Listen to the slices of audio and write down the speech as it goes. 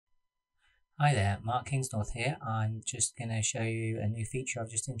Hi there, Mark Kingsnorth here. I'm just going to show you a new feature I've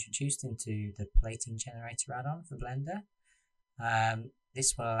just introduced into the plating generator add-on for Blender.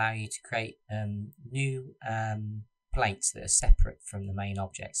 This will allow you to create new plates that are separate from the main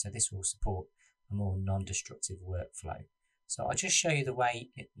object. So this will support a more non-destructive workflow. So I'll just show you the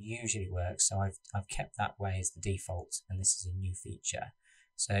way it usually works. So I've kept that way as the default, and this is a new feature.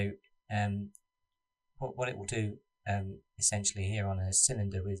 So what it will do essentially here on a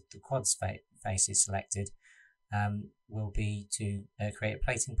cylinder with the quads faces selected will be to create a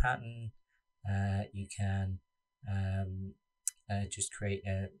plating pattern. You can just create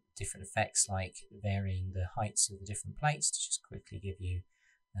different effects like varying the heights of the different plates to just quickly give you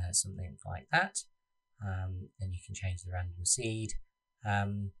something like that. And you can change the random seed.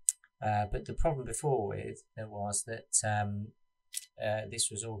 But the problem before was that this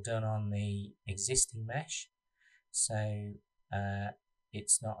was all done on the existing mesh, so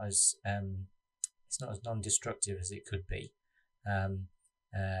it's not as non-destructive as it could be. I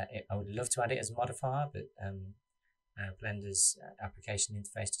would love to add it as a modifier, but Blender's application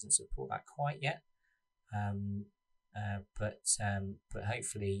interface doesn't support that quite yet. But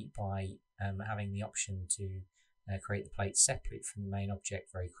hopefully by having the option to create the plate separate from the main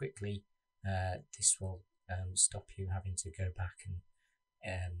object very quickly, this will stop you having to go back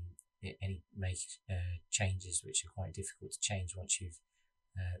and make changes which are quite difficult to change once you've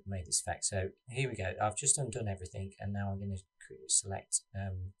made this effect. So here we go. I've just undone everything, and now I'm going to select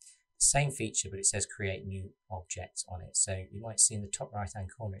the same feature, but it says create new object on it. So you might see in the top right hand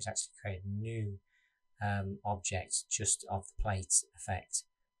corner it's actually created a new object just of the plate effect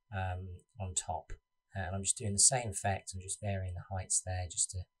on top, and I'm just doing the same effect. I'm just varying the heights there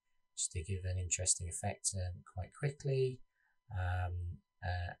just to give an interesting effect quite quickly.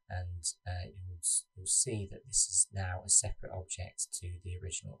 You'll see that this is now a separate object to the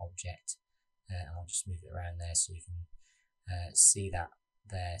original object, and I'll just move it around there so you can see that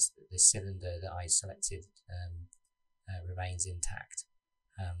there the cylinder that I selected remains intact.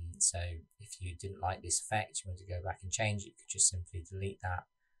 So if you didn't like this effect, you want to go back and change it, you could just simply delete that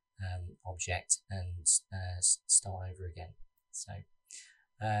object and start over again. So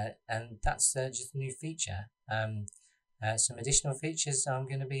and that's just a new feature. Some additional features I'm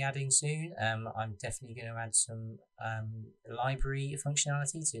going to be adding soon. I'm definitely going to add some library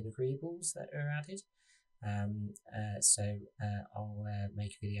functionality to the greebles that are added. So I'll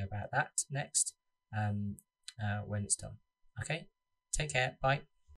make a video about that next when it's done. Okay, take care, bye.